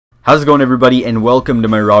How's it going, everybody, and welcome to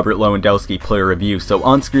my Robert Lewandowski player review. So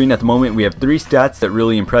on screen at the moment we have 3 stats that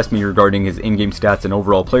really impressed me regarding his in-game stats and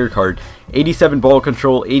overall player card. 87 ball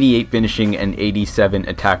control, 88 finishing, and 87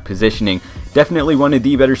 attack positioning. Definitely one of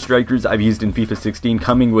the better strikers I've used in FIFA 16,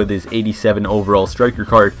 coming with his 87 overall striker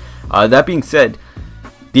card. That being said,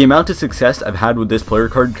 the amount of success I've had with this player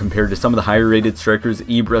card compared to some of the higher rated strikers,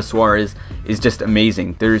 Ibra, Suarez, is just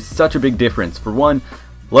amazing. There's such a big difference. For one,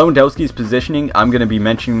 Lewandowski's positioning, I'm going to be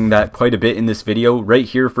mentioning that quite a bit in this video. Right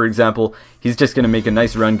here, for example, he's just going to make a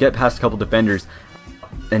nice run, get past a couple defenders,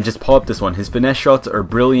 and just pop this one. His finesse shots are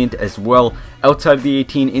brilliant as well. Outside of the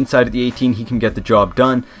 18, inside of the 18, he can get the job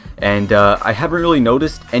done. And I haven't really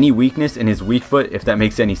noticed any weakness in his weak foot, if that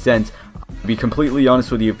makes any sense. To be completely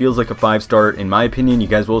honest with you, it feels like a 5-star in my opinion. You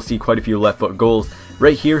guys will see quite a few left foot goals.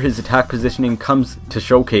 Right here, his attack positioning comes to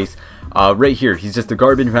showcase. Right here, he's just a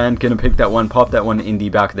garbage man, gonna pick that one, pop that one in the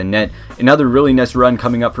back of the net. Another really nice run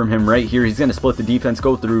coming up from him right here. He's gonna split the defense,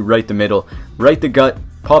 go through right the middle, right the gut,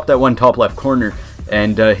 pop that one top left corner.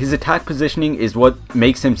 And his attack positioning is what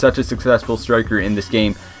makes him such a successful striker in this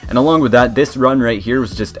game. And along with that, this run right here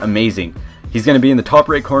was just amazing. He's going to be in the top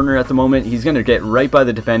right corner at the moment. He's going to get right by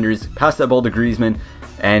the defenders, pass that ball to Griezmann.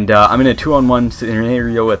 And I'm in a 2-on-1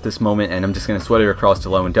 scenario at this moment, and I'm just going to sweat it across to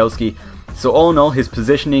Lewandowski. So all in all, his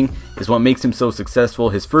positioning is what makes him so successful.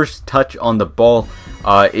 His first touch on the ball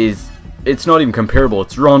it's not even comparable.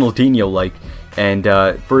 It's Ronaldinho-like. And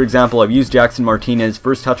for example, I've used Jackson Martinez.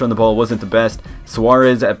 First touch on the ball wasn't the best.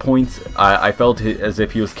 Suarez at points, I felt as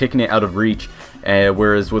if he was kicking it out of reach.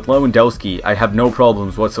 Whereas with Lewandowski, I have no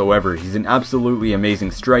problems whatsoever. He's an absolutely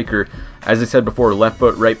amazing striker. As I said before, left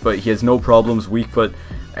foot, right foot, he has no problems, weak foot.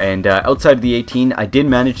 And outside of the 18, I did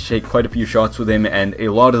manage to take quite a few shots with him, and a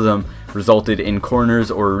lot of them resulted in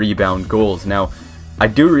corners or rebound goals. Now, I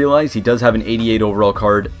do realize he does have an 88 overall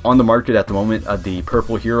card on the market at the moment, the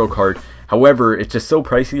purple hero card. However, it's just so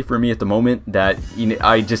pricey for me at the moment that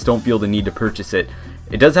I just don't feel the need to purchase it.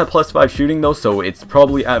 It does have +5 shooting though, so it's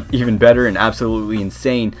probably even better and absolutely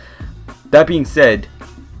insane. That being said,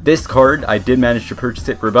 this card, I did manage to purchase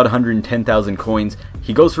it for about 110,000 coins.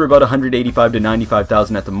 He goes for about 185 to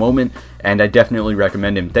 95,000 at the moment, and I definitely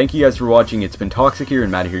recommend him. Thank you guys for watching. It's been Toxic here,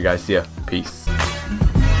 and Matt here, guys. See ya. Peace.